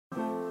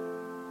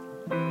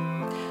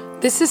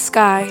This is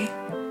Sky.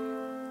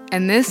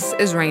 And this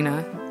is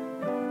Raina.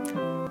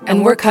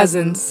 And we're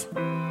cousins.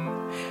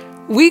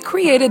 We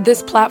created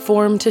this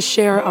platform to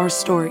share our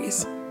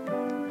stories.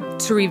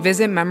 To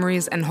revisit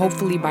memories and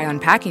hopefully by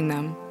unpacking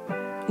them,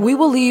 we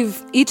will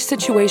leave each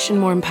situation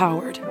more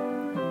empowered,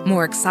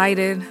 more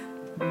excited,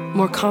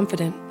 more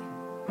confident,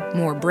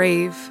 more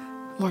brave,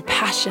 more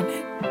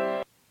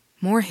passionate,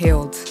 more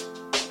healed.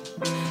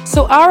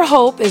 So our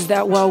hope is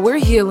that while we're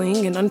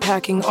healing and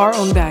unpacking our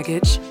own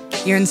baggage,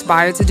 you're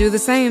inspired to do the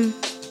same.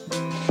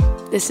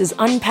 This is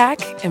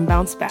Unpack and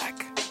Bounce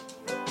Back.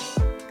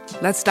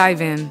 Let's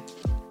dive in.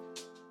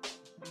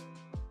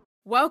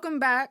 Welcome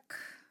back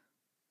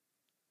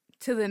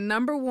to the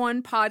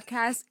 #1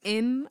 podcast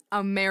in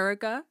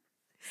America.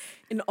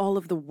 In all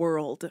of the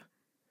world.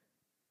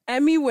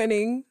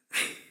 Emmy-winning.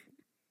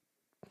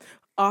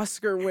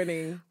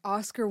 Oscar-winning.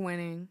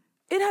 Oscar-winning.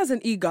 It has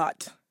an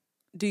EGOT.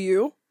 Do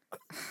you?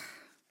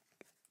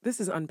 This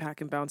is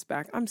Unpack and Bounce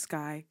Back. I'm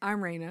Sky.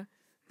 I'm Raina.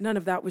 None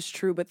of that was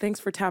true, but thanks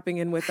for tapping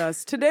in with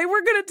us. Today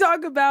we're going to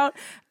talk about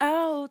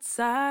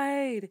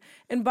outside.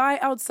 And by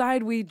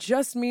outside, we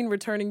just mean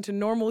returning to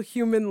normal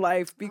human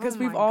life because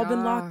we've all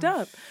been locked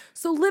up.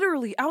 So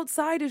literally,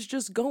 outside is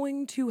just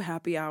going to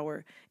happy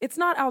hour. It's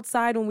not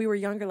outside when we were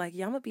younger, like,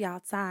 yeah, I'm going to be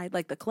outside,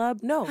 like the club.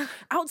 No,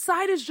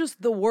 outside is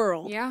just the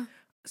world. Yeah.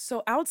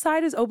 So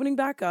outside is opening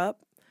back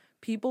up.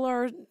 People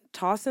are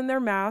tossing their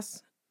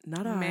masks.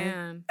 Not I.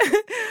 Man.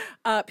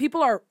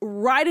 People are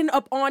riding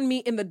up on me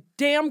in the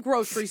damn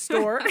grocery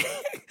store.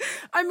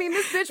 I mean,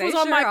 this bitch was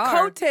on my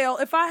coattail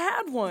if I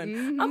had one.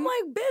 Mm-hmm. I'm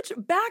like,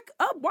 bitch, back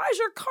up. Why is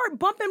your cart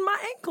bumping my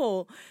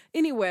ankle?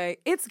 Anyway,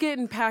 it's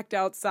getting packed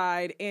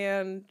outside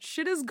and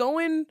shit is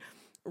going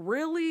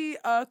really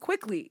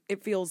quickly,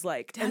 it feels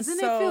like. Doesn't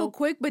it feel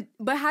quick?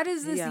 But how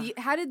does this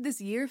how did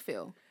this year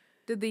feel?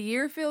 Did the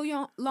year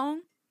feel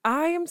long?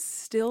 I am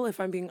still,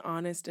 if I'm being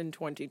honest, in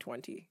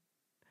 2020.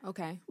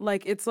 Okay.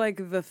 Like, it's like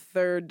the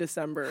 3rd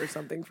December or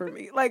something for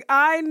me. Like,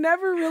 I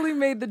never really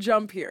made the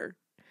jump here.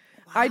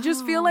 Wow. I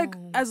just feel like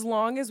as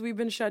long as we've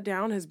been shut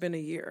down has been a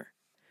year.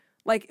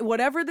 Like,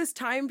 whatever this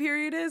time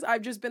period is,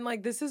 I've just been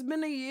like, this has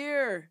been a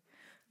year.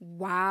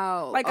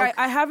 Wow. Like, okay.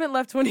 I haven't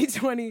left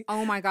 2020.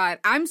 Oh, my God.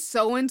 I'm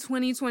so in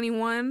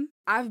 2021.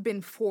 I've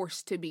been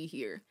forced to be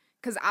here.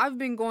 Because I've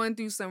been going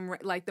through some,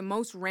 like, the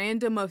most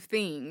random of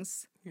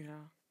things.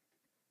 Yeah.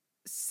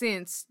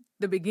 Since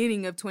the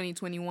beginning of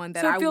 2021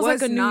 that so it feels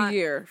like a new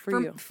year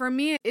for you. For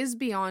me, it is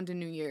beyond a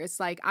new year. It's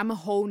like I'm a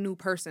whole new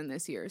person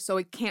this year, so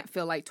it can't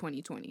feel like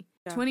 2020.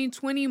 Yeah.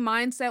 2020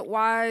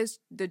 mindset-wise,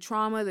 the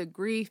trauma, the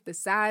grief, the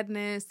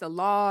sadness, the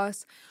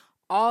loss,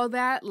 all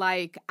that,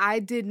 like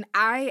I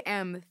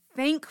am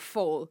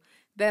thankful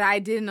that I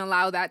didn't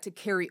allow that to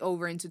carry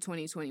over into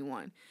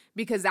 2021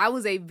 because that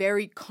was a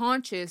very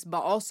conscious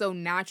but also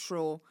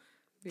natural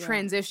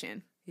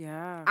transition.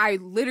 Yeah. I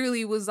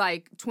literally was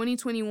like,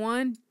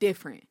 2021,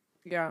 different.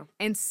 Yeah.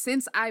 And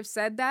since I've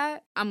said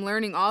that, I'm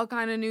learning all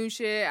kind of new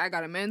shit. I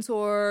got a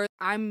mentor.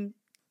 I'm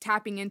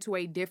tapping into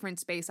a different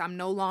space. I'm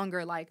no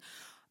longer like,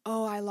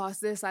 oh, I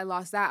lost this, I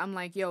lost that. I'm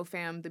like, yo,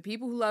 fam, the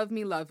people who love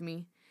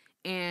me.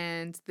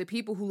 And the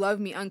people who love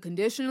me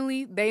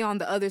unconditionally, they on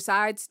the other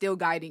side still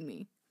guiding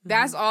me. Mm-hmm.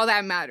 That's all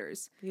that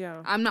matters.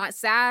 Yeah. I'm not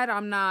sad.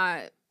 I'm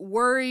not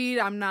worried.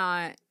 I'm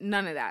not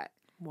none of that.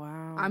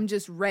 Wow. I'm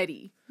just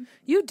ready.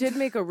 You did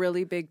make a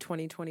really big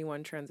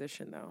 2021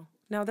 transition, though.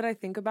 Now that I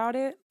think about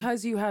it,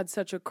 because you had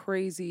such a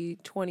crazy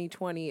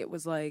 2020, it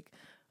was like,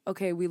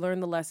 okay, we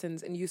learned the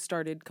lessons, and you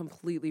started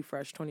completely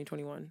fresh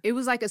 2021. It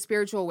was like a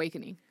spiritual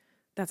awakening.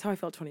 That's how I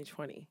felt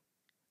 2020.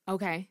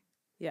 Okay.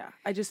 Yeah.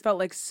 I just felt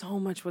like so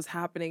much was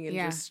happening and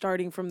just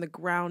starting from the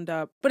ground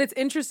up. But it's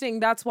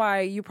interesting. That's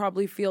why you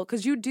probably feel,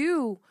 because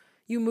you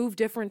moved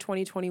different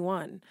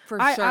 2021. For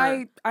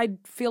sure. I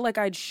feel like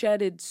I'd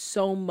shedded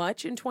so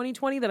much in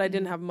 2020 that I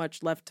didn't have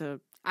much left to.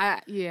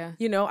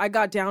 You know, I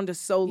got down to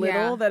so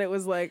little that it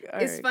was like,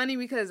 it's funny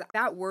because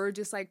that word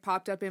just like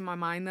popped up in my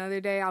mind the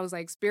other day. I was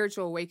like,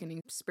 spiritual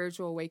awakening.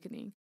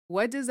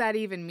 What does that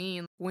even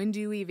mean? When do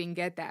you even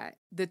get that?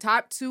 The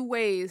top 2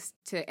 ways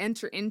to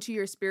enter into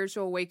your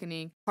spiritual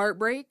awakening: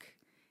 heartbreak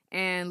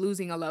and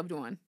losing a loved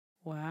one.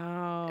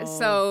 Wow.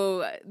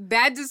 So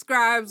that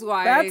describes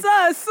why. That's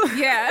us.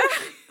 Yeah.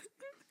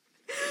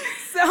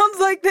 Sounds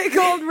like they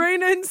called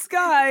Raina and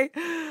Sky.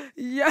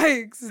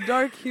 Yikes.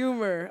 Dark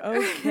humor.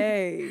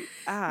 Okay.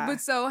 But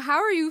so how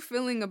are you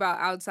feeling about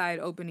outside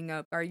opening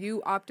up? Are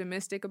you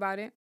optimistic about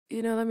it?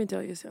 You know, let me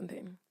tell you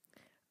something.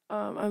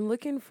 I'm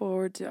looking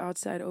forward to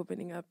outside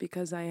opening up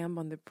because I am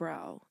on the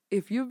prowl.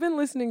 If you've been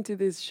listening to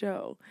this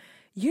show,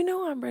 you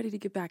know I'm ready to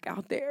get back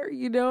out there.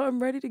 You know, I'm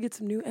ready to get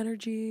some new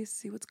energy,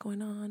 see what's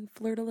going on,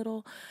 flirt a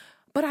little.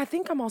 But I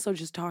think I'm also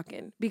just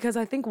talking because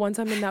I think once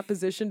I'm in that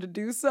position to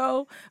do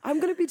so, I'm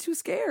going to be too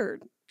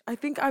scared. I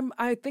think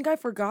I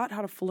forgot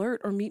how to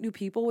flirt or meet new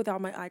people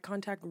without my eye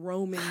contact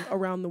roaming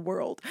around the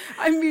world.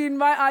 I mean,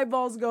 my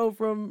eyeballs go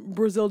from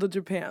Brazil to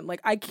Japan.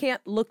 Like, I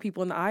can't look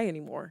people in the eye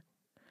anymore.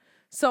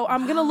 So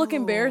I'm going to look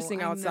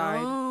embarrassing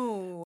outside.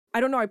 I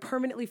don't know, I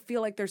permanently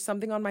feel like there's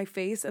something on my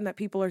face and that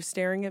people are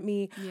staring at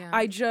me. Yeah.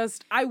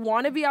 I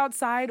want to be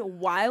outside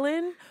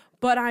wilding,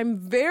 but I'm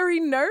very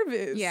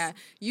nervous. Yeah.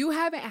 You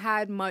haven't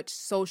had much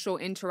social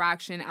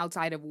interaction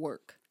outside of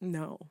work.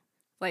 No.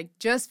 Like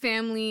just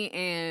family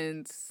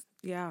and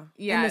Yeah.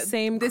 in the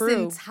same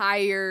crew.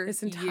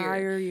 This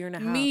entire year and a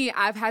half. Me,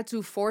 I've had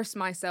to force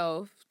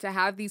myself to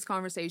have these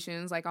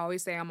conversations. Like I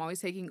always say, I'm always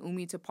taking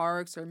Umi to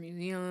parks or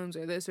museums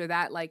or this or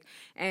that. Like,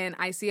 and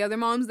I see other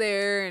moms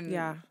there, and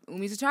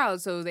Umi's a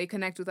child, so they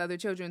connect with other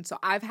children. So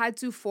I've had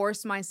to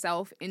force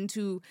myself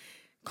into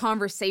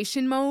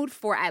conversation mode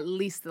for at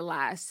least the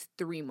last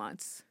 3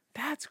 months.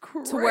 That's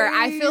crazy. To where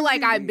I feel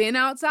like I've been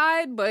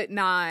outside, but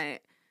not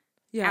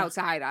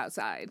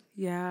outside.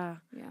 Yeah.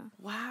 Yeah.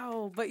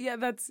 Wow. But yeah,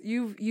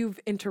 you've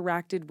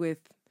interacted with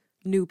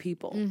new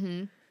people.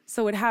 Mm-hmm.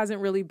 So it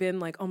hasn't really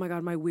been like, oh my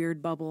God, my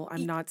weird bubble.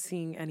 I'm not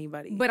seeing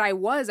anybody. But I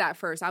was at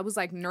first. I was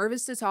like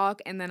nervous to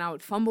talk, and then I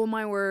would fumble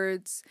my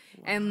words.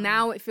 Wow. And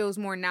now it feels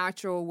more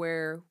natural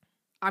where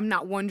I'm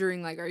not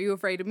wondering like, are you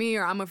afraid of me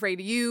or I'm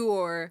afraid of you,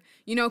 or,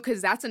 you know, because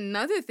that's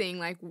another thing.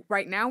 Like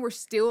right now we're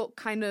still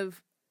kind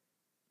of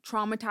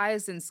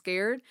traumatized and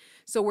scared.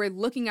 So we're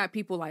looking at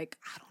people like,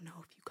 I don't know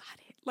if you got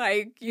it.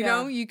 Like, you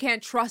know, you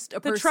can't trust a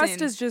person. The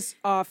trust is just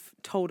off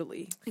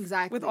totally.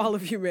 Exactly. With all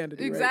of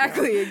humanity.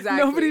 Exactly, right now.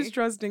 Nobody's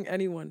trusting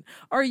anyone.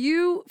 Are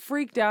you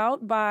freaked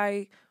out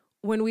by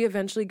when we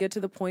eventually get to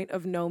the point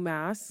of no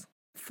mask?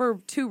 For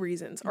 2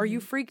 reasons. Mm-hmm. Are you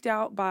freaked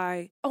out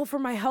by, for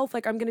my health,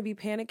 like I'm going to be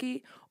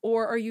panicky?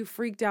 Or are you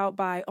freaked out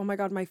by, oh my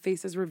God, my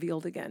face is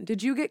revealed again?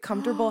 Did you get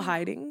comfortable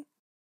hiding?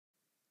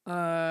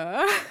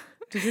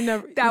 Did you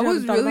never? That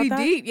was really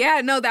deep.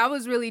 Yeah, no, that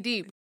was really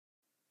deep.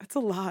 That's a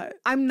lot.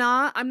 I'm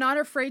not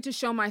afraid to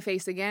show my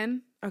face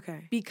again.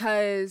 Okay.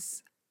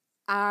 Because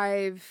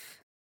I've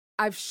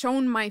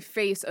shown my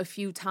face a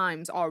few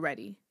times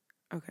already.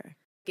 Okay.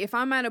 If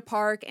I'm at a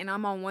park and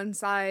I'm on one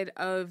side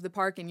of the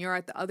park and you're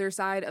at the other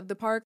side of the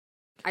park,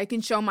 I can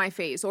show my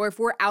face. Or if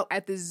we're out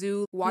at the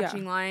zoo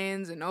watching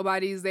lions and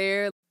nobody's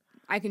there,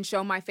 I can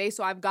show my face.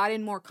 So I've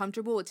gotten more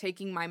comfortable with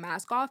taking my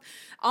mask off.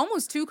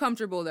 Almost too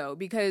comfortable, though,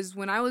 because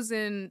when I was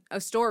in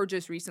a store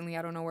just recently,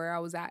 I don't know where I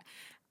was at,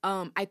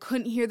 I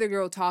couldn't hear the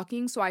girl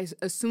talking, so I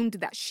assumed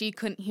that she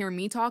couldn't hear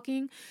me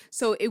talking.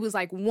 So it was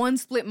like one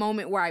split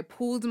moment where I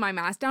pulled my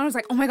mask down. I was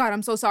like, "Oh my God,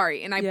 I'm so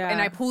sorry," and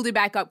I pulled it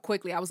back up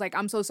quickly. I was like,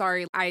 "I'm so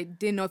sorry. I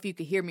didn't know if you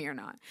could hear me or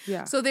not."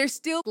 Yeah. So there's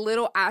still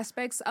little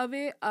aspects of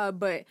it,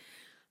 but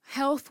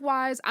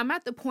health-wise, I'm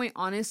at the point,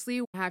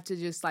 honestly, I have to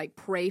just like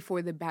pray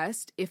for the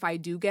best if I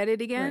do get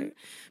it again,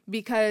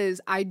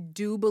 because I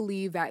do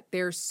believe that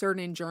there's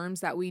certain germs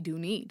that we do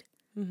need.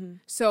 Mm-hmm.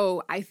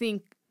 So I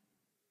think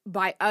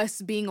by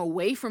us being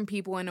away from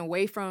people and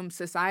away from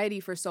society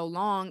for so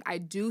long, I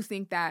do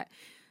think that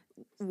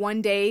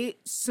one day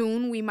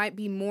soon we might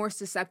be more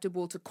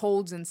susceptible to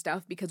colds and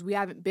stuff because we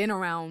haven't been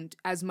around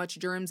as much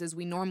germs as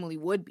we normally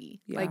would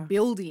be, like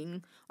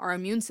building our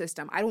immune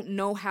system. I don't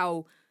know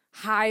how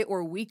high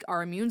or weak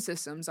our immune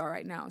systems are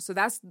right now. So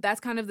that's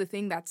kind of the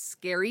thing that's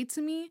scary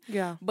to me.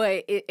 Yeah.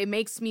 But it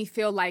makes me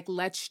feel like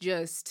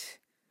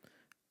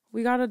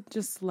we gotta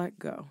just let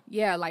go.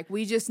 Yeah, like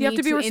we just need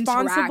to be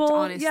responsible. Interact,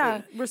 honestly.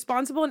 Yeah,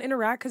 responsible and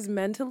interact, because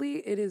mentally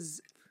it is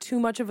too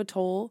much of a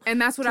toll. And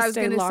that's what I was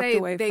gonna say.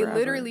 They forever.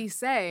 literally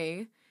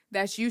say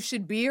that you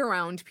should be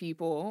around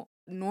people,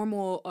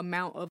 normal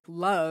amount of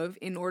love,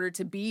 in order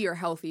to be your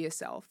healthiest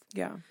self.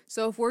 Yeah.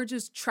 So if we're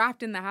just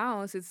trapped in the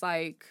house, it's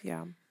like,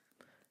 I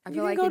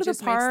feel like go it to just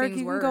the park, makes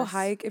things worse. You can go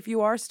hike. If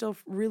you are still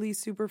really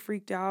super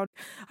freaked out,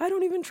 I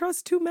don't even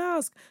trust 2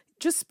 masks.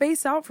 Just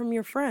space out from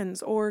your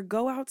friends or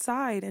go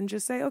outside and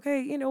just say,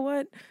 okay, you know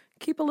what?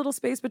 Keep a little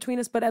space between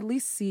us, but at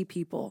least see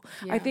people.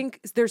 Yeah. I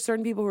think there's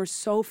certain people who are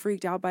so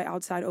freaked out by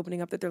outside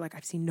opening up that they're like,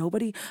 I've seen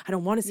nobody. I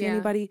don't want to see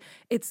anybody.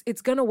 It's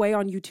going to weigh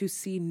on you to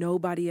see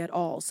nobody at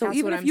all. So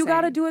even if you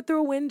got to do it through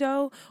a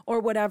window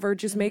or whatever,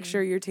 just make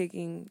sure you're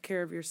taking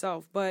care of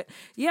yourself. But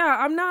yeah,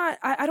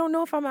 I don't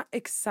know if I'm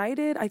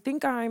excited. I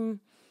think I'm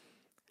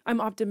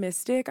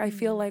optimistic. I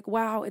feel like,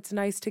 wow, it's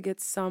nice to get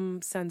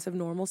some sense of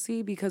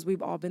normalcy because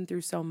we've all been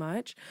through so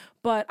much.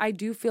 But I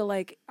do feel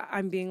like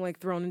I'm being like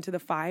thrown into the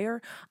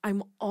fire.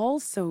 I'm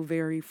also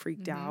very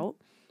freaked out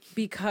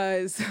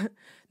because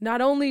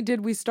not only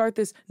did we start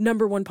this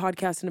 #1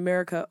 podcast in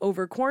America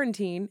over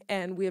quarantine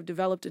and we have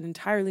developed an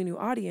entirely new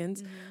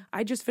audience,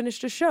 I just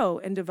finished a show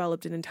and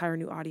developed an entire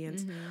new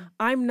audience.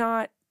 I'm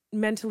not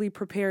mentally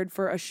prepared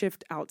for a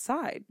shift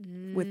outside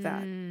with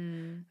that.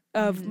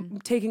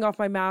 Of taking off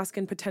my mask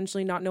and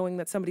potentially not knowing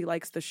that somebody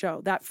likes the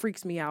show. That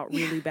freaks me out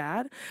really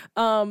bad.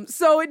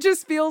 So it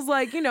just feels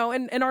like, and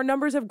our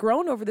numbers have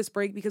grown over this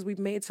break because we've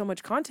made so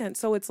much content.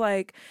 So it's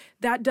like,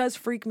 that does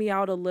freak me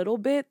out a little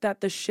bit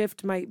that the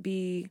shift might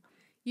be...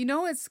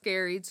 it's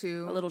scary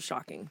too. A little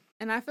shocking.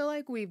 And I feel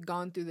like we've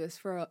gone through this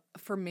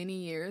for many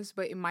years,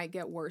 but it might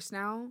get worse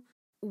now.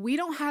 We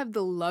don't have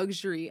the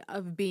luxury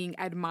of being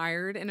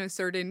admired in a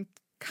certain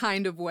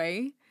kind of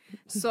way.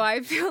 So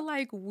I feel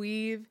like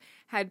we've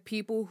had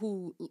people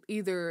who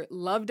either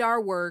loved our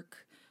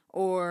work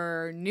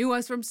or knew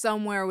us from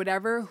somewhere or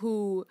whatever,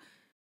 who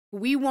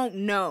we won't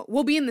know.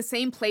 We'll be in the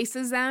same place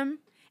as them,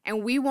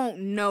 and we won't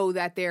know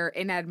that they're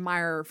an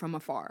admirer from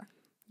afar.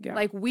 Yeah.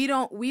 Like, we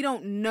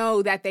don't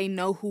know that they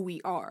know who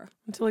we are.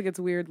 Until it gets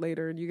weird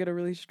later and you get a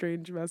really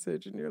strange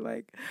message and you're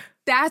like...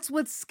 That's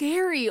what's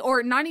scary.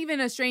 Or not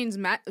even a strange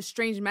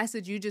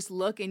message. You just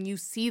look and you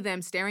see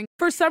them staring.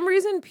 For some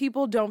reason,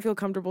 people don't feel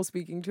comfortable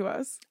speaking to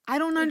us. I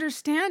don't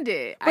understand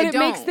it. But it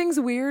makes things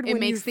weird when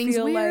makes you things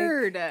feel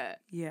weird.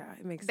 Yeah,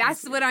 it makes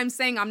That's things what I'm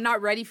saying. I'm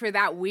not ready for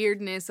that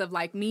weirdness of,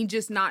 like, me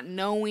just not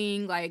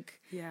knowing.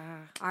 Like, yeah.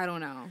 I don't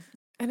know.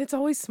 And it's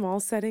always small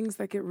settings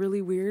that get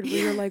really weird where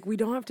you're like, we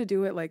don't have to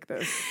do it like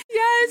this.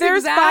 Yes, There's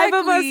exactly.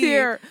 5 of us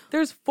here.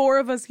 There's 4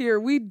 of us here.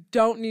 We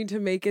don't need to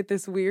make it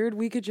this weird.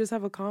 We could just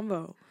have a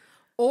convo.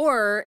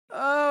 Or,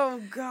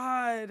 oh,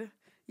 God.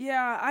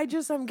 Yeah,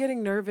 I'm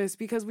getting nervous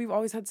because we've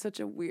always had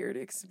such a weird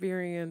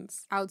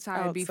experience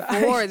outside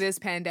before this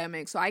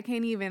pandemic. So I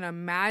can't even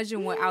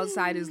imagine what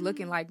outside is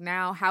looking like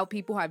now, how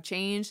people have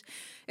changed,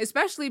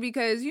 especially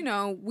because, you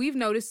know, we've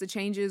noticed the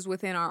changes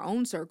within our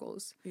own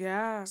circles.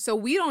 Yeah. So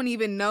we don't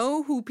even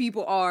know who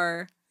people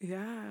are.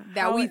 Yeah.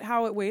 That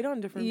how it weighed on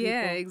different people.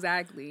 Yeah,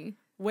 exactly.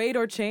 Weighed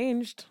or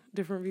changed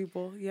different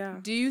people. Yeah.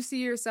 Do you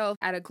see yourself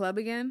at a club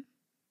again?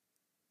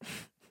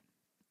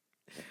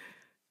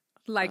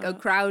 Like a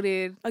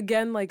crowded...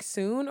 Again, like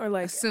soon or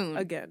like... Soon.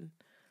 Again.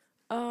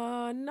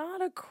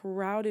 Not a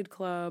crowded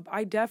club.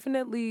 I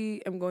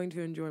definitely am going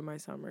to enjoy my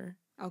summer.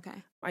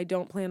 Okay. I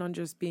don't plan on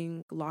just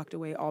being locked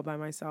away all by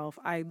myself.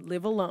 I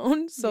live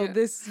alone, so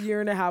this year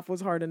and a half was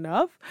hard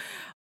enough.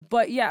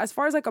 But yeah, as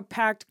far as like a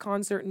packed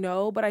concert,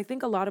 no. But I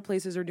think a lot of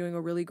places are doing a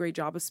really great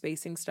job of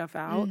spacing stuff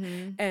out.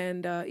 Mm-hmm.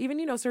 And even,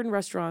 you know, certain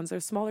restaurants,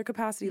 there's smaller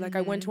capacity. Like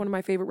I went to one of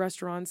my favorite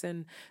restaurants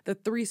and the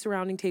 3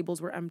 surrounding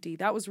tables were empty.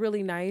 That was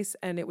really nice.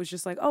 And it was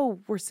just like, oh,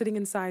 we're sitting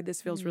inside.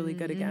 This feels really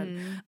good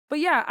again. But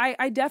yeah,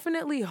 I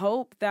definitely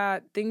hope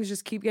that things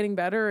just keep getting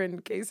better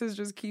and cases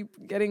just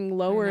keep getting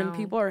lower and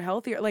people are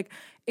healthier. Like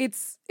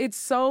it's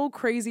so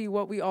crazy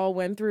what we all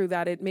went through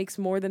that it makes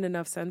more than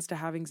enough sense to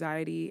have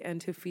anxiety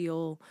and to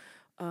feel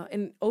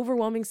an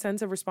overwhelming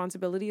sense of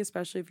responsibility,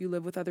 especially if you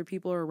live with other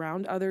people or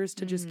around others,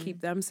 to just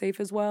keep them safe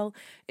as well.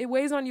 It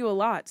weighs on you a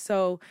lot.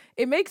 So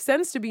it makes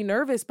sense to be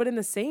nervous, but in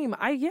the same,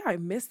 I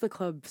miss the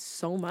club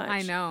so much.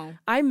 I know.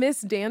 I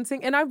miss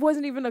dancing, and I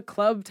wasn't even a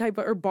club type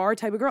of, or bar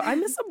type of girl. I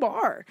miss a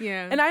bar.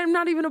 Yeah. And I'm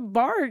not even a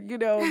bar, you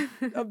know,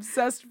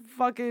 obsessed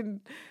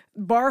fucking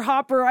bar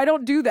hopper. I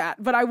don't do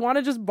that, but I want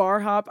to just bar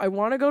hop. I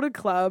want to go to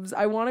clubs.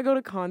 I want to go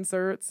to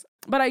concerts,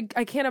 but I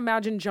can't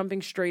imagine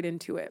jumping straight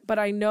into it. But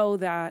I know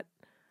that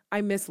I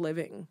miss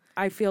living.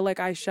 I feel like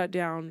I shut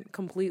down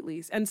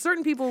completely. And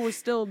certain people were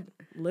still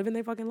living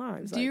their fucking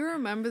lives. Do you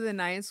remember the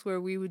nights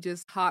where we would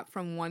just hop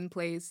from one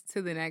place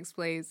to the next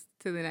place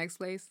to the next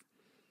place?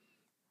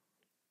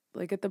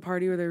 Like at the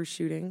party where they were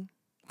shooting?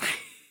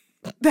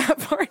 That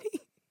party?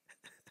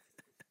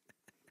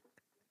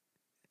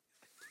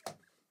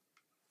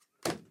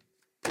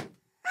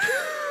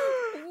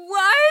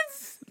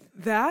 What?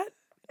 That?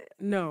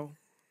 No.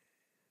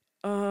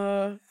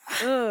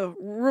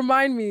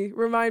 Remind me,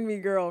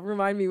 girl.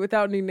 Remind me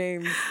without any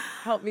names.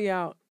 Help me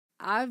out.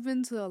 I've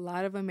been to a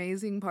lot of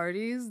amazing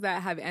parties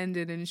that have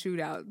ended in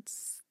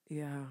shootouts.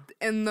 Yeah.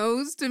 And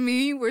those, to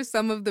me, were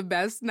some of the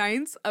best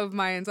nights of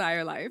my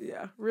entire life.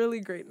 Yeah. Really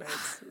great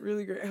nights.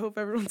 Really great. I hope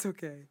everyone's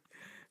okay.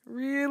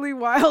 Really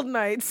wild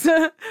nights.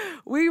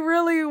 We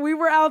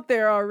were out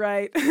there, all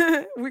right.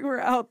 We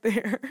were out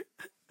there.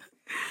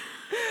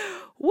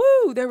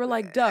 Woo! They were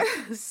like, duck,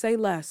 say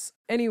less.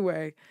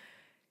 Anyway.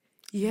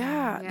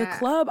 Yeah, the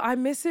club, I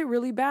miss it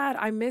really bad.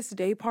 I miss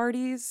day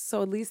parties,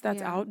 so at least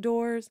that's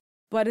outdoors.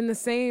 But in the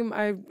same,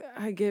 I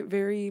get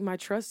my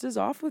trust is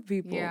off with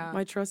people. Yeah.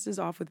 My trust is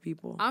off with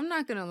people. I'm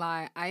not going to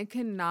lie. I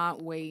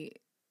cannot wait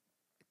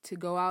to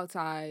go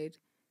outside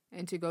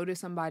and to go to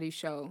somebody's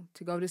show,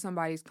 to go to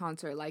somebody's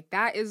concert. Like,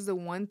 that is the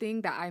one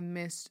thing that I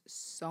missed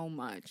so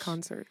much.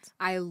 Concerts.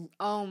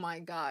 Oh my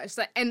gosh.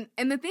 And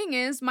the thing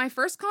is, my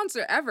first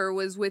concert ever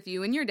was with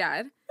you and your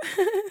dad.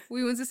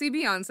 We went to see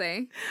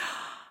Beyonce.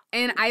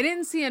 And I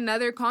didn't see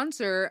another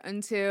concert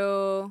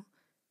until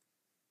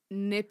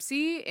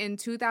Nipsey in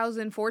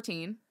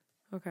 2014.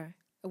 Okay.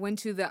 I went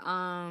to the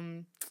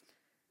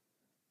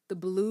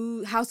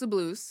House of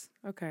Blues.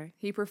 Okay.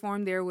 He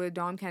performed there with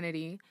Dom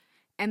Kennedy.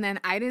 And then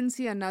I didn't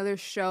see another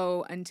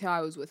show until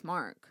I was with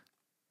Mark.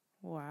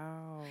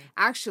 Wow.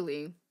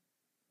 Actually,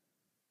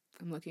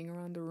 I'm looking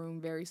around the room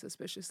very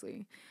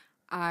suspiciously.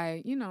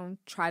 I,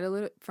 tried a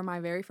little, for my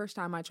very first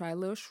time, I tried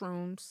little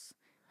shrooms.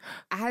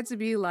 I had to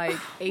be like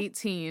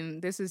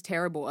 18. This is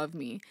terrible of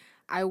me.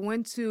 I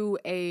went to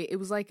it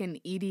was like an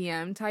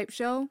EDM type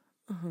show.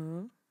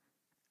 Uh-huh.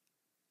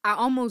 I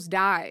almost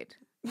died,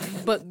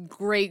 but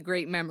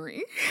great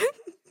memory.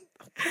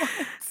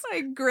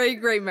 Like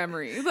great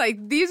memory.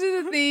 Like, these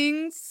are the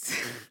things.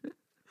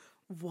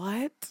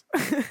 What?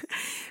 These are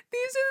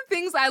the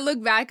things I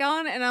look back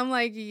on and I'm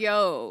like,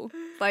 yo,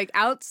 like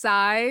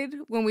outside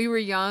when we were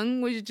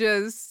young was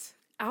just.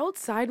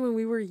 Outside when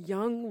we were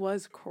young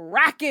was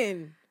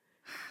cracking.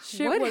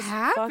 Shit What was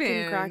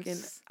fucking cracking.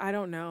 happens? I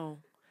don't know.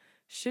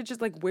 Shit,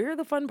 just like, where are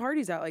the fun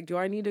parties at? Like, do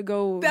I need to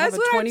go That's have a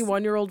what I'm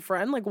 21-year-old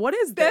friend? Like, what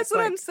is this? That's what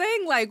Like, I'm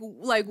saying. Like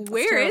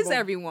where is terrible.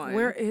 everyone?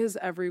 Where is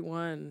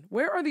everyone?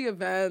 Where are the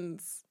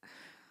events?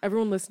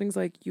 Everyone listening's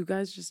like, you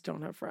guys just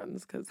don't have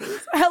friends because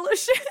there's hella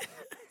shit.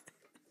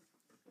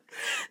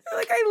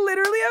 Like, I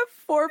literally have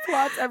 4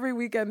 plots every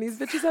weekend. These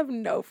bitches have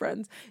no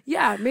friends.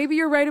 Yeah, maybe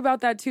you're right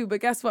about that too.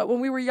 But guess what? When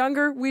we were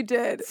younger, we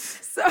did.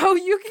 So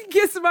you can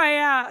kiss my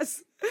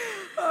ass.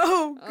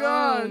 Oh,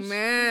 gosh. Oh,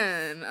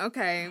 man.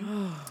 Okay.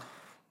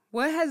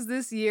 What has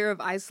this year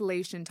of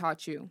isolation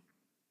taught you?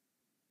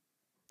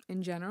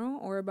 In general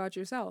or about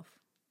yourself?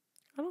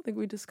 I don't think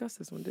we discussed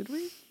this one, did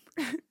we?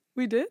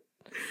 We did?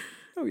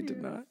 No, we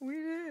did not. We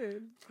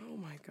did. Oh,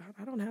 my God.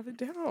 I don't have it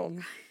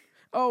down.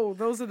 Oh,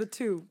 those are the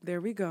 2.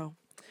 There we go.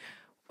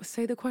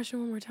 Say the question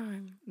one more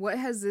time. What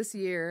has this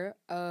year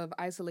of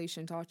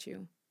isolation taught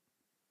you?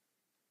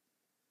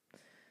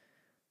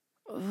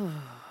 Ugh.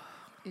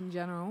 In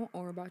general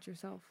or about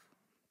yourself?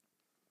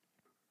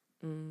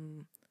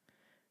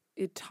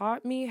 It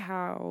taught me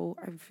how,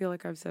 I feel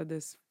like I've said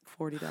this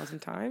 40,000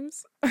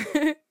 times.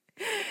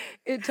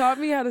 It taught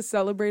me how to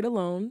celebrate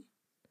alone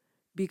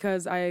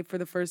because I, for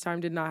the first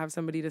time, did not have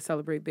somebody to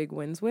celebrate big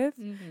wins with.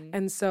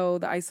 And so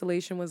the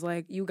isolation was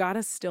like, you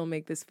gotta still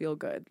make this feel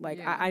good. Like,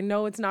 Yeah. I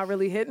know it's not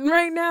really hitting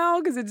right now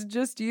because it's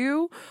just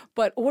you,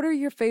 but order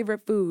your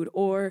favorite food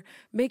or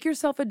make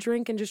yourself a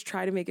drink and just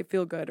try to make it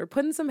feel good, or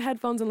put in some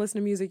headphones and listen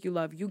to music you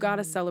love. You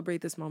gotta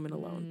celebrate this moment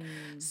alone.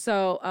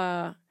 So,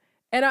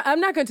 and I'm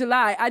not going to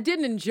lie, I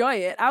didn't enjoy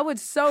it. I would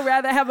so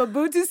rather have a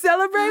boo to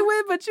celebrate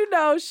with, but you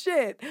know,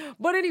 shit.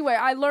 But anyway,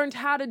 I learned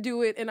how to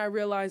do it, and I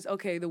realized,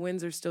 okay, the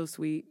wins are still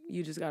sweet.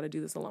 You just got to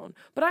do this alone.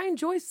 But I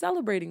enjoy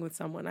celebrating with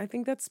someone. I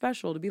think that's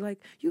special to be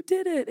like, you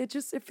did it.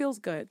 It feels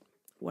good.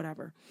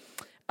 Whatever.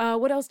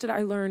 What else did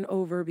I learn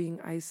over being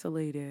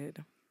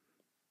isolated?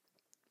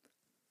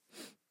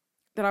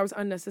 That I was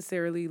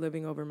unnecessarily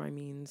living over my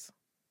means.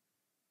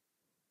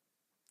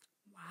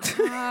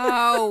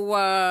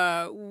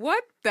 Wow.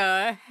 What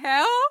the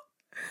hell?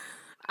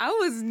 I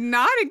was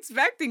not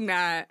expecting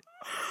that.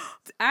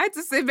 I had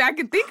to sit back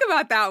and think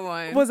about that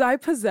one. Was I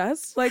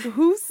possessed? Like,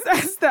 who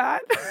says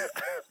that?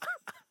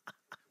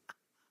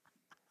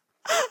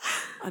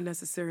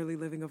 Unnecessarily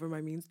living over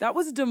my means. That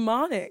was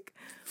demonic.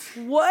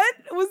 What?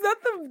 Was that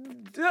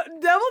the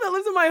devil that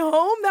lives in my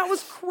home? That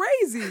was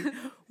crazy.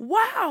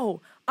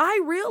 Wow.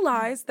 I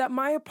realized that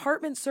my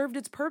apartment served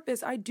its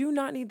purpose. I do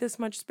not need this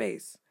much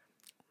space.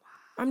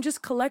 I'm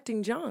just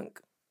collecting junk.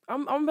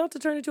 I'm about to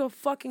turn into a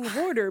fucking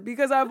hoarder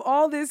because I have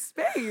all this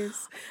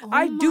space.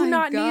 I do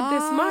not need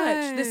this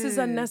much. This is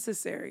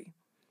unnecessary.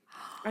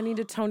 I need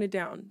to tone it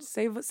down.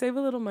 Save a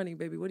little money,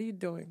 baby. What are you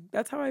doing?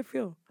 That's how I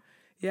feel.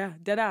 Yeah,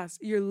 dead ass.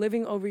 You're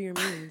living over your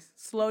means.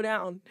 Slow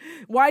down.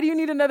 Why do you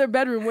need another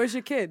bedroom? Where's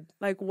your kid?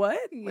 Like, what?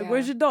 Like,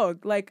 where's your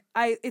dog? Like,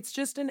 it's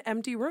just an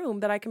empty room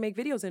that I can make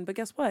videos in. But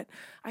guess what?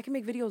 I can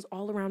make videos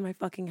all around my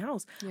fucking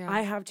house. Yeah.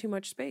 I have too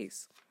much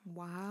space.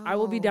 Wow. I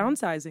will be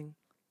downsizing.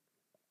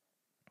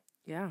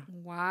 Yeah.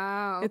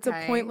 Wow. Okay. It's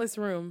a pointless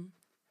room.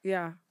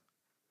 Yeah.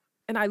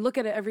 And I look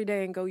at it every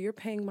day and go, you're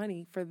paying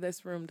money for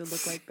this room to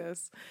look like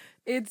this.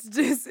 It's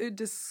just, it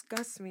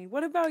disgusts me.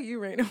 What about you,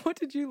 Raina? What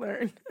did you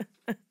learn?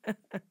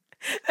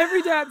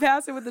 Every day I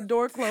pass it with the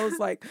door closed,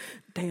 like,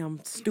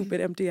 damn, stupid,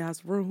 empty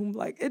ass room.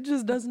 Like, it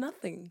just does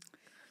nothing.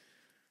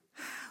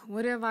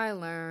 What have I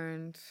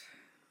learned?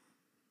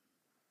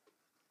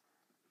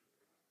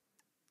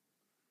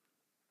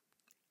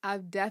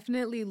 I've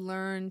definitely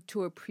learned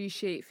to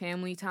appreciate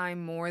family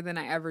time more than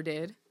I ever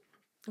did.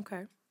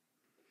 Okay.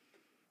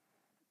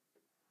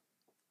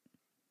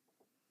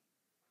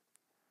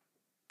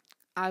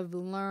 I've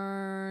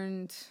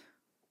learned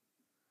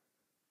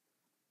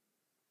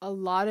a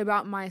lot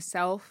about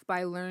myself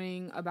by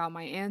learning about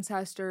my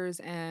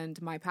ancestors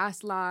and my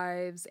past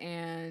lives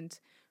and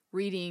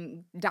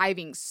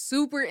diving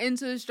super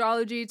into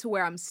astrology to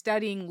where I'm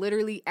studying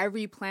literally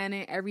every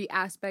planet, every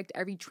aspect,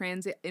 every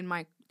transit in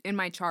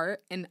my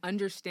chart and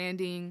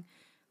understanding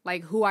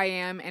like who I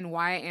am and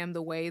why I am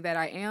the way that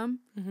I am.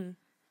 Mm-hmm.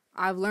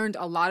 I've learned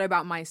a lot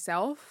about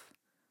myself,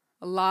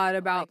 a lot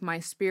about my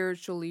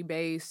spiritually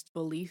based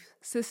belief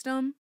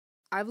system.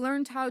 I've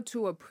learned how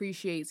to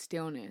appreciate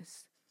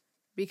stillness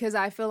because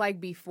I feel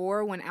like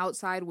before when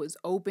outside was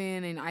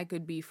open and I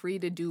could be free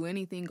to do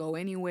anything, go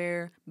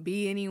anywhere,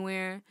 be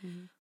anywhere,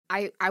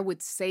 I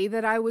would say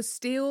that I was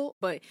still,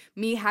 but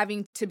me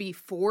having to be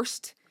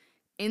forced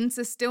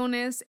into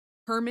stillness,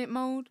 hermit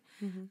mode,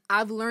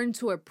 I've learned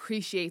to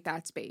appreciate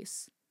that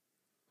space.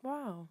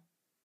 Wow.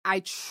 I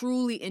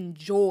truly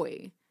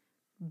enjoy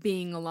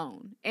being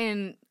alone.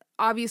 And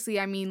obviously,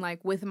 I mean,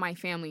 like with my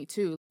family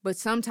too, but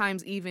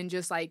sometimes even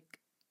just like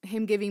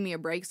him giving me a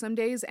break some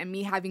days and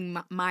me having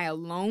my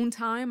alone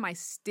time, my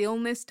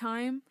stillness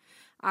time,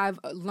 I've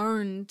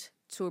learned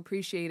to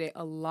appreciate it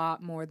a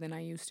lot more than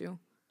I used to.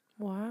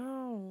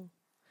 Wow.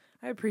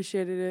 I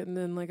appreciated it. And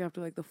then like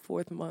after like the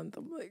 4th month,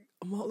 I'm like,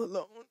 I'm all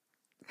alone.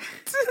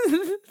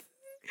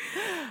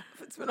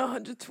 It's been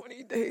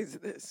 120 days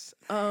of this.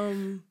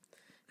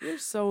 You're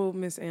so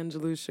Miss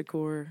Angelou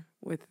Shakur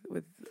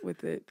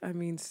with it. I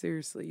mean,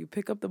 seriously, you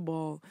pick up the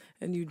ball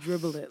and you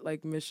dribble it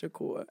like Miss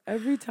Shakur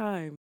every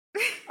time.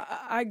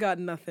 I got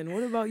nothing.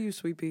 What about you,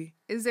 Sweet Pea?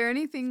 Is there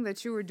anything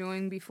that you were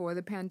doing before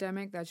the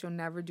pandemic that you'll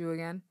never do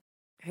again?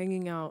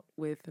 Hanging out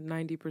with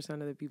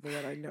 90% of the people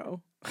that I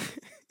know.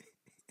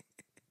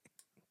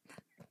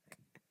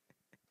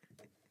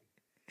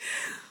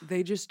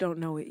 They just don't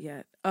know it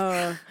yet.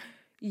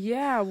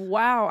 Yeah,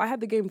 wow. I had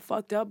the game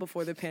fucked up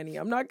before the penny.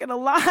 I'm not gonna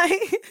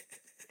lie.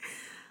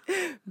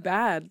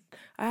 Bad.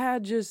 I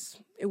had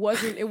it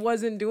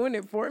wasn't doing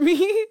it for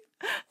me.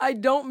 I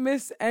don't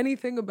miss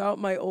anything about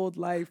my old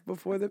life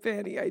before the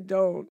panty. I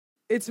don't.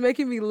 It's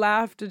making me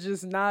laugh to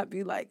just not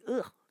be like,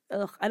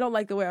 ugh. I don't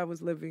like the way I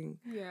was living.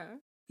 Yeah.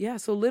 Yeah,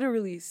 so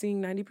literally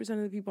seeing 90%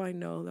 of the people I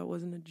know, that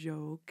wasn't a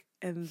joke.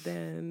 And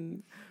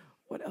then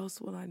what else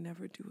will I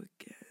never do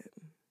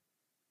again?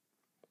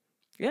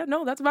 Yeah,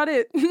 no, that's about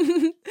it.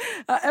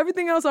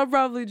 Everything else I'll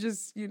probably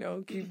just,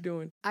 keep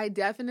doing. I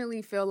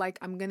definitely feel like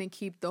I'm going to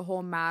keep the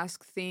whole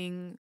mask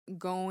thing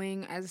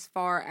going as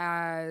far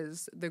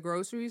as the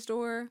grocery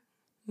store.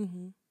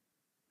 Mm-hmm.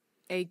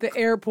 The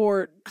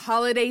airport.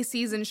 Holiday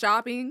season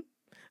shopping.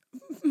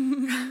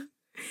 And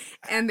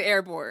the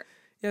airport.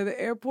 Yeah, the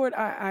airport.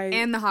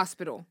 And the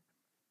hospital.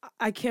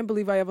 I can't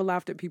believe I ever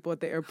laughed at people at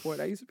the airport.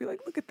 I used to be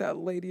like, look at that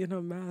lady in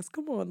her mask.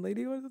 Come on,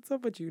 lady. What's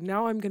up with you?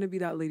 Now I'm going to be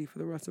that lady for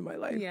the rest of my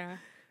life. Yeah.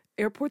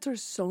 Airports are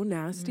so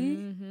nasty.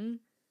 Mm-hmm.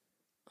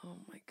 Oh,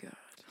 my God.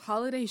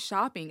 Holiday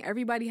shopping.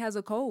 Everybody has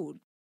a code.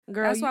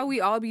 Girl, that's why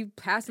we all be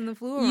passing the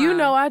flu around. You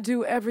know I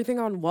do everything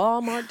on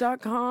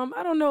Walmart.com.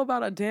 I don't know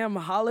about a damn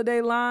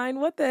holiday line.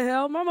 What the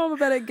hell? My mama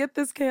better get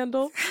this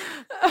candle.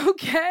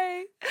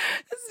 Okay?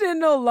 This is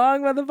no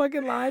long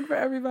motherfucking line for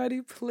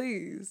everybody.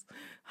 Please.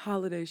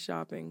 Holiday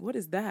shopping. What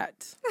is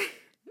that?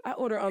 I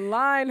order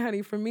online,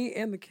 honey, for me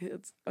and the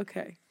kids.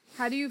 Okay.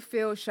 How do you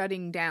feel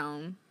shutting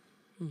down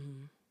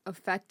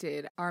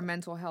affected our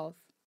mental health?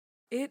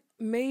 It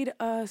made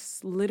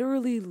us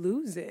literally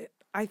lose it.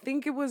 I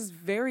think it was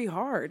very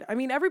hard. I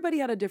mean, everybody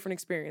had a different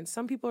experience.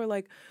 Some people are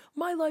like,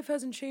 my life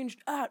hasn't changed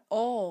at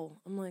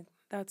all. I'm like,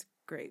 that's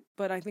great.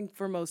 But I think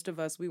for most of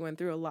us, we went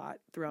through a lot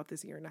throughout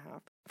this year and a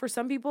half. For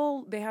some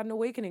people, they had an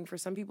awakening. For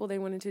some people, they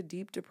went into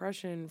deep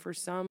depression. For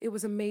some, it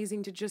was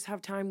amazing to just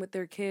have time with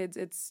their kids.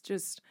 It's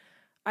just,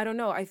 I don't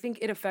know. I think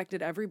it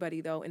affected everybody,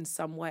 though, in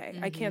some way.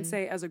 I can't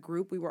say as a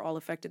group we were all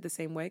affected the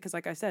same way because,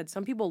 like I said,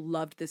 some people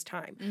loved this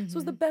time. This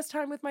was the best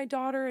time with my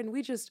daughter, and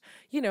we just,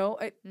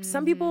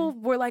 some people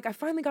were like, I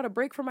finally got a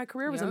break from my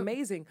career. It was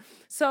amazing.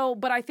 So,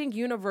 but I think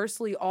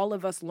universally, all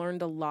of us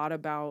learned a lot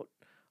about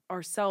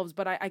ourselves,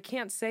 but I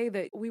can't say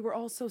that we were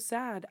all so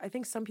sad. I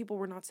think some people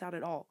were not sad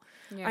at all.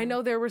 Yeah. I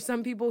know there were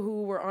some people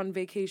who were on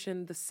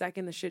vacation the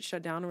second the shit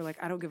shut down and were like,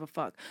 I don't give a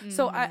fuck.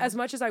 So as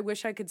much as I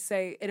wish I could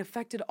say it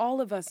affected all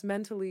of us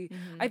mentally,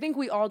 I think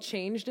we all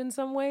changed in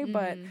some way,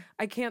 but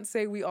I can't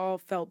say we all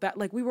felt bad.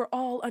 Like we were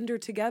all under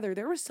together.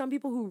 There were some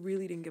people who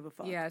really didn't give a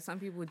fuck. Yeah, some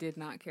people did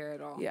not care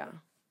at all. Yeah.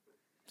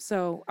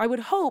 So I would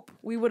hope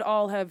we would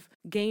all have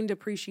gained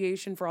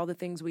appreciation for all the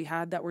things we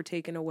had that were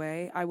taken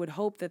away. I would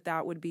hope that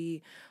that would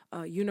be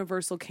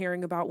universal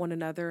caring about one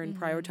another and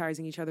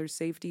prioritizing each other's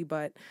safety.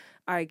 But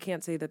I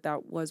can't say that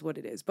that was what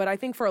it is. But I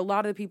think for a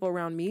lot of the people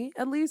around me,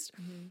 at least,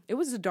 it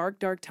was a dark,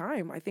 dark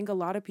time. I think a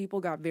lot of people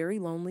got very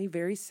lonely,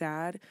 very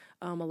sad,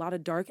 a lot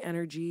of dark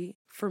energy.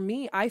 For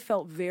me, I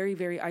felt very,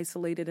 very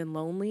isolated and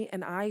lonely.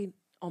 And I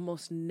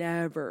almost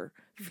never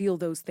feel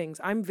those things.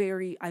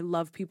 I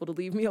love people to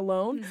leave me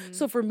alone.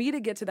 So for me to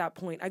get to that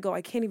point,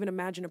 I can't even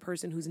imagine a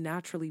person who's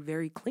naturally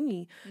very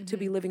clingy to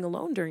be living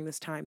alone during this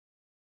time.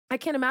 I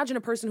can't imagine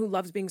a person who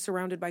loves being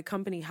surrounded by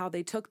company, how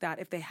they took that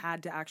if they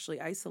had to actually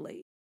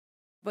isolate.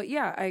 But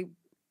yeah,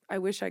 I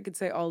wish I could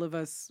say all of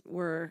us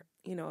were,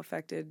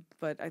 affected,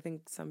 but I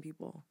think some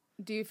people.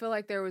 Do you feel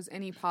like there was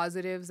any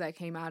positives that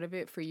came out of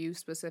it for you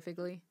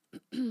specifically?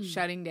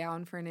 Shutting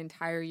down for an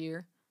entire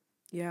year?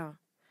 Yeah.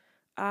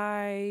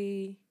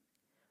 I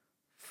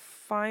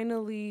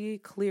finally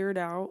cleared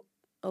out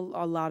a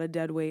lot of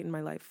dead weight in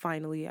my life.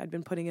 Finally. I'd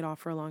been putting it off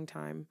for a long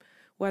time.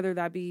 Whether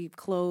that be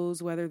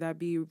clothes, whether that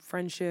be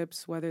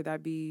friendships, whether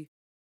that be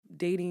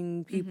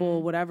dating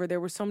people, whatever. There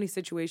were so many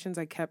situations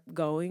I kept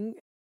going.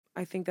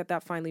 I think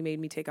that finally made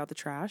me take out the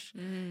trash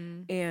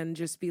and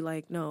just be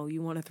like, no,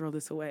 you want to throw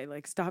this away.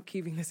 Like, stop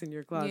keeping this in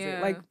your closet.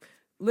 Yeah. Like,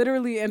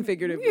 literally and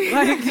figuratively.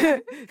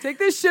 Like, take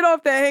this shit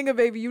off the hanger,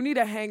 baby. You need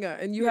a hanger,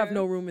 and you have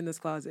no room in this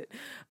closet.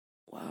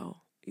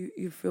 Wow.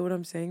 You feel what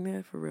I'm saying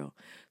there? For real.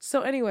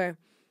 So anyway,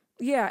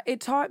 yeah,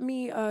 it taught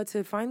me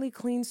to finally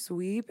clean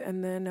sweep,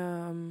 and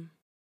then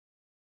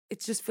it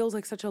just feels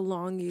like such a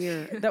long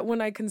year that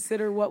when I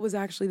consider what was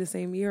actually the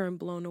same year, I'm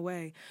blown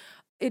away.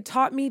 It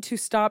taught me to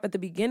stop at the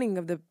beginning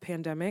of the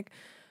pandemic,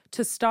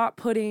 to stop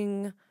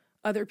putting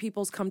other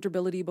people's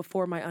comfortability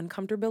before my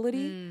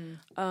uncomfortability.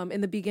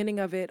 In the beginning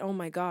of it, oh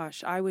my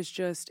gosh, I was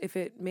just, if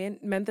it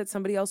meant that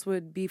somebody else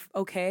would be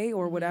okay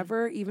or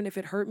whatever, even if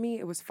it hurt me,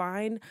 it was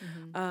fine.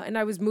 And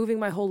I was moving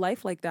my whole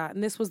life like that.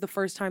 And this was the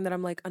first time that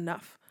I'm like,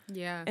 enough.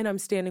 Yeah. And I'm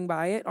standing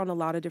by it on a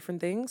lot of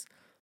different things.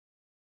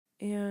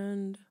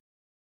 And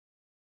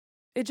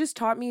it just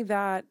taught me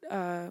that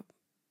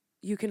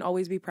you can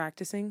always be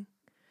practicing.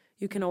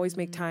 You can always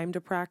make time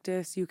to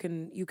practice. You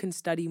can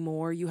study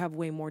more. You have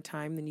way more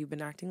time than you've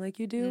been acting like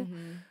you do.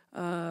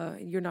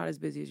 You're not as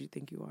busy as you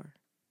think you are.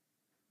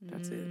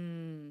 That's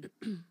it.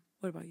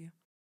 What about you?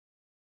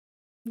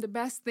 The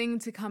best thing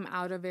to come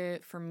out of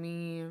it for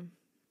me,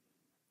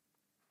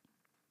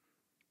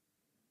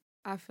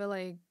 I feel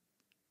like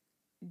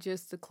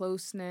just the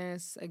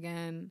closeness,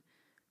 again,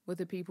 with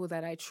the people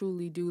that I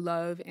truly do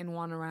love and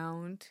want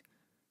around.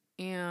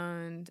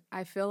 And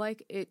I feel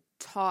like it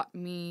taught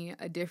me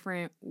a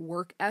different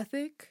work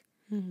ethic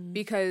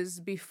because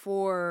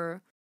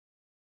before,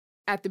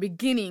 at the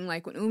beginning,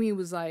 like when Umi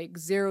was like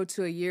 0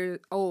 to a year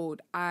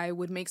old, I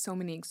would make so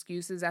many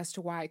excuses as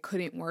to why I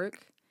couldn't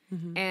work.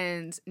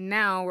 And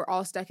now we're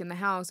all stuck in the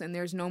house and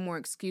there's no more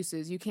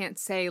excuses. You can't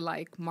say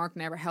like, Mark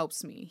never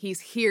helps me. He's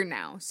here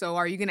now. So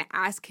are you going to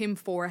ask him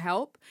for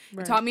help?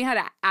 Right. It taught me how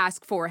to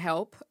ask for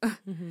help.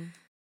 And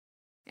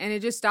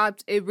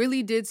it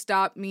really did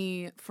stop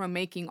me from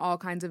making all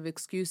kinds of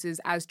excuses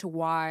as to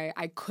why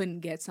I couldn't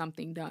get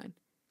something done.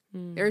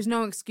 There's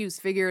no excuse.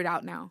 Figure it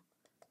out now.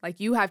 Like,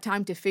 you have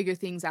time to figure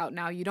things out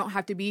now. You don't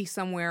have to be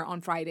somewhere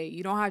on Friday.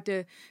 You don't have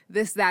to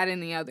this, that,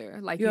 and the other.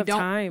 Like, you have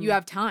time. You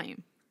have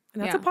time.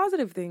 And that's a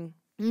positive thing.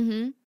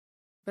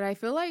 But I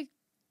feel like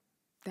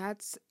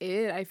that's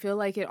it. I feel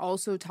like it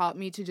also taught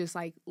me to just,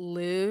 like,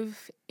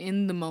 live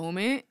in the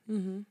moment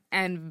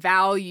and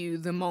value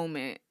the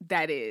moment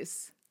that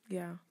is.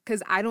 Yeah.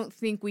 Because I don't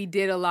think we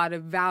did a lot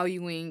of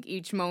valuing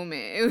each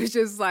moment. It was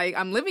just like,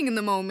 I'm living in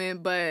the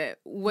moment, but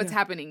what's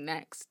happening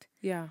next?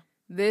 Yeah.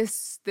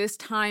 This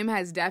time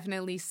has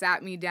definitely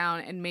sat me down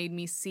and made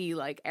me see,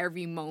 like,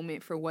 every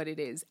moment for what it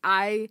is.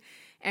 I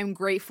am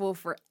grateful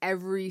for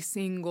every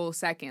single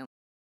second.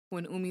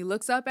 When Umi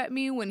looks up at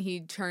me, when he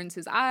turns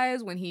his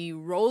eyes, when he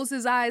rolls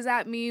his eyes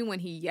at me, when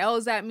he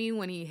yells at me,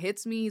 when he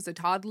hits me, he's a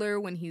toddler,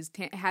 when he's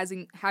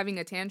having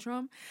a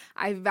tantrum,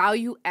 I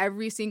value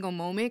every single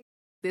moment.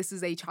 This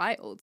is a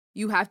child.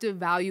 You have to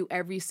value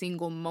every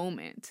single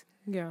moment.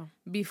 Yeah.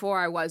 Before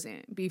I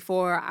wasn't.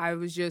 Before I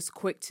was just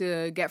quick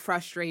to get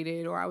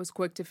frustrated, or I was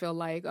quick to feel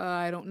like,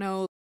 I don't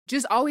know.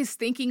 Just always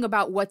thinking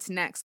about what's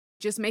next.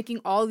 Just making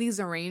all these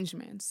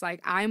arrangements.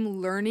 Like, I'm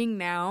learning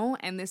now,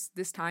 and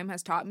this time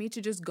has taught me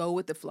to just go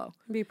with the flow.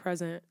 Be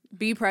present.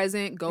 Be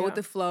present, go with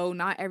the flow.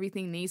 Not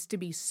everything needs to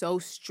be so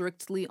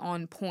strictly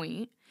on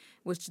point,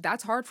 which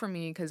that's hard for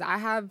me because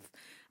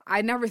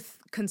I never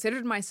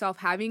considered myself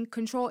having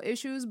control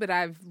issues, but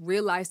I've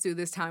realized through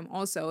this time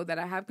also that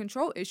I have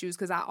control issues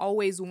because I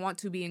always want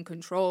to be in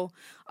control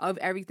of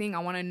everything. I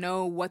want to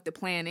know what the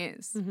plan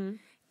is.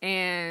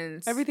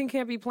 And everything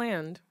can't be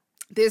planned.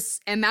 That's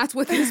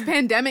what this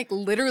pandemic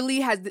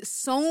literally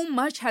so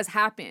much has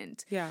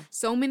happened. Yeah.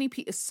 So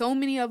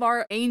many of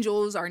our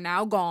angels are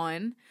now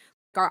gone.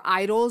 Our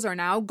idols are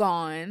now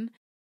gone.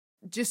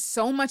 Just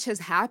so much has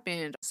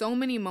happened. So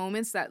many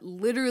moments that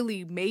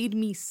literally made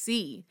me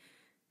see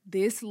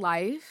this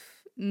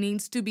life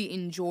needs to be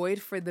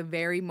enjoyed for the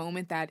very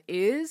moment that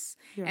is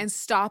and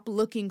stop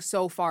looking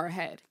so far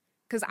ahead.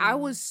 Because I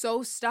was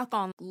so stuck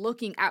on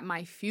looking at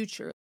my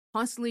future,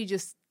 constantly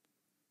just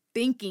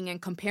thinking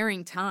and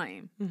comparing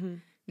time.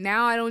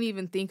 Now I don't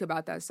even think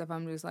about that stuff.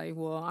 I'm just like,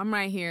 well, I'm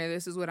right here.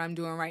 This is what I'm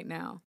doing right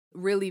now.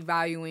 Really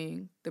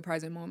valuing the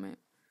present moment.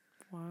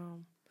 Wow.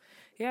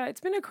 Yeah,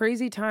 it's been a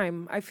crazy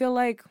time. I feel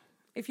like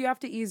if you have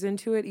to ease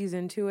into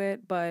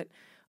it, but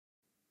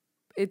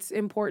it's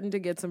important to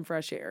get some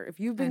fresh air. If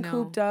you've been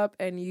cooped up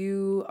and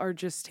you are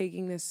just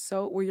taking this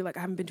where you're like,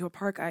 I haven't been to a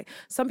park.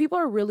 Some people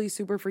are really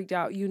super freaked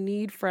out. You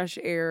need fresh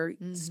air.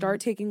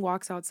 Start taking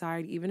walks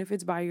outside, even if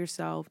it's by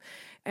yourself,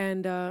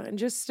 and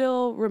just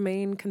still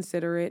remain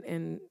considerate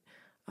and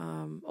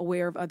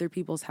aware of other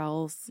people's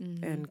health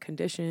and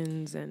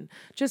conditions, and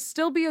just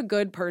still be a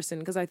good person.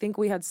 Because I think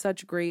we had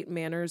such great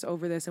manners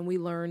over this, and we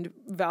learned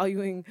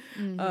valuing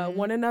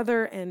one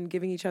another and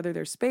giving each other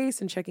their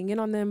space and checking in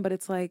on them. But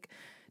it's like,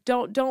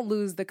 Don't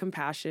lose the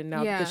compassion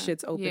now that the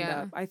shit's opened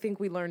up. I think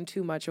we learned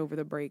too much over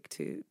the break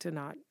to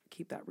not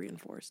keep that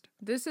reinforced.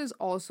 This is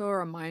also a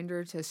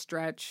reminder to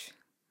stretch.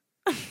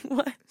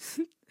 What?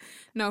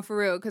 No, for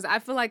real. Because I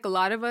feel like a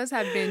lot of us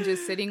have been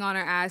just sitting on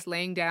our ass,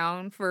 laying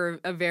down for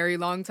a very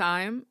long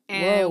time.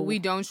 And we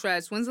don't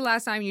stretch. When's the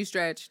last time you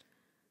stretched?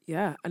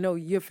 Yeah, I know.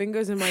 Your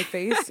finger's in my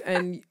face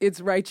and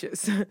it's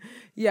righteous.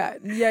 Yeah.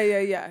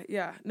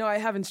 No, I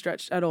haven't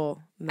stretched at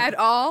all. No. At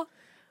all?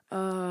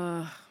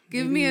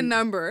 Give Maybe me a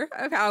number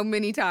of how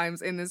many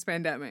times in this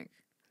pandemic.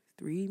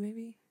 3,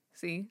 maybe?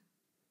 See?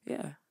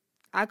 Yeah.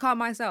 I caught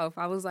myself.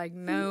 I was like,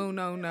 no.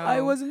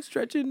 I wasn't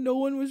stretching. No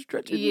one was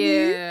stretching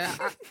me. Yeah.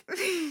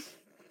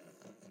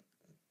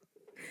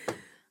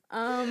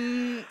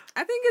 I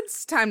think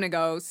it's time to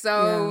go.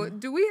 So,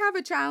 do we have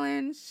a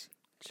challenge?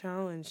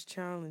 Challenge.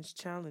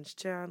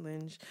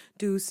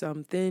 Do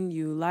something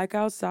you like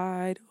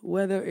outside,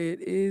 whether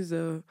it is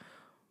a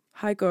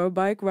hike or a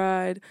bike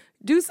ride.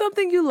 Do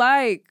something you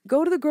like.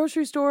 Go to the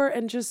grocery store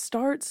and just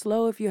start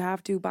slow if you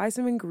have to. Buy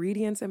some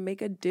ingredients and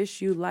make a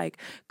dish you like.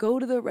 Go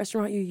to the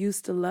restaurant you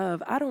used to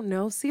love. I don't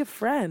know, see a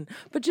friend.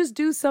 But just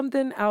do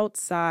something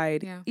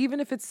outside. Yeah. Even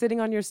if it's sitting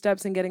on your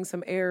steps and getting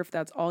some air, if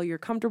that's all you're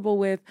comfortable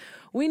with.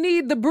 We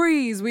need the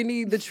breeze. We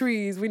need the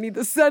trees. We need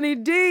the sunny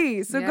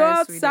D. So go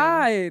Yes, we do.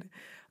 outside.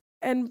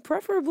 And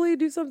preferably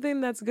do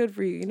something that's good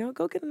for you. You know,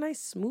 go get a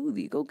nice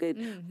smoothie. Go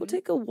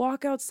take a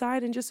walk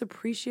outside and just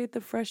appreciate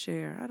the fresh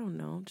air. I don't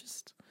know.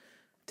 Just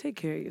take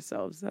care of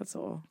yourselves. That's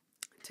all.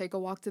 Take a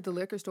walk to the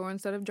liquor store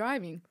instead of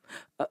driving.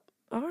 All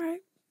right.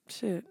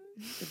 Shit.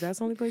 If that's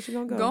the only place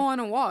you're gonna go. Go on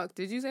a walk.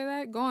 Did you say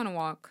that? Go on a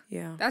walk.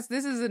 Yeah.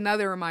 This is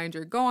another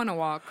reminder. Go on a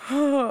walk.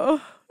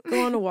 Go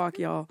on a walk,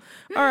 y'all.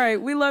 All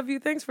right. We love you.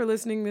 Thanks for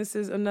listening. This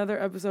is another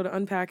episode of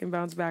Unpack and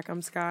Bounce Back.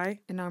 I'm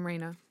Sky. And I'm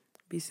Raina.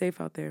 Be safe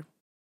out there.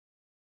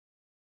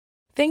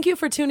 Thank you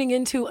for tuning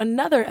in to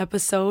another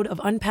episode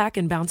of Unpack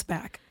and Bounce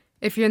Back.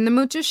 If you're in the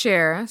mood to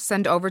share,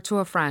 send over to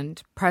a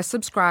friend. Press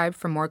subscribe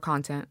for more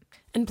content.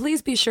 And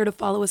please be sure to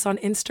follow us on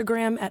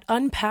Instagram at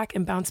Unpack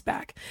and Bounce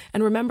Back.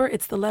 And remember,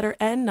 it's the letter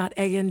N, not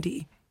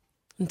A-N-D.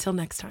 Until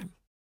next time.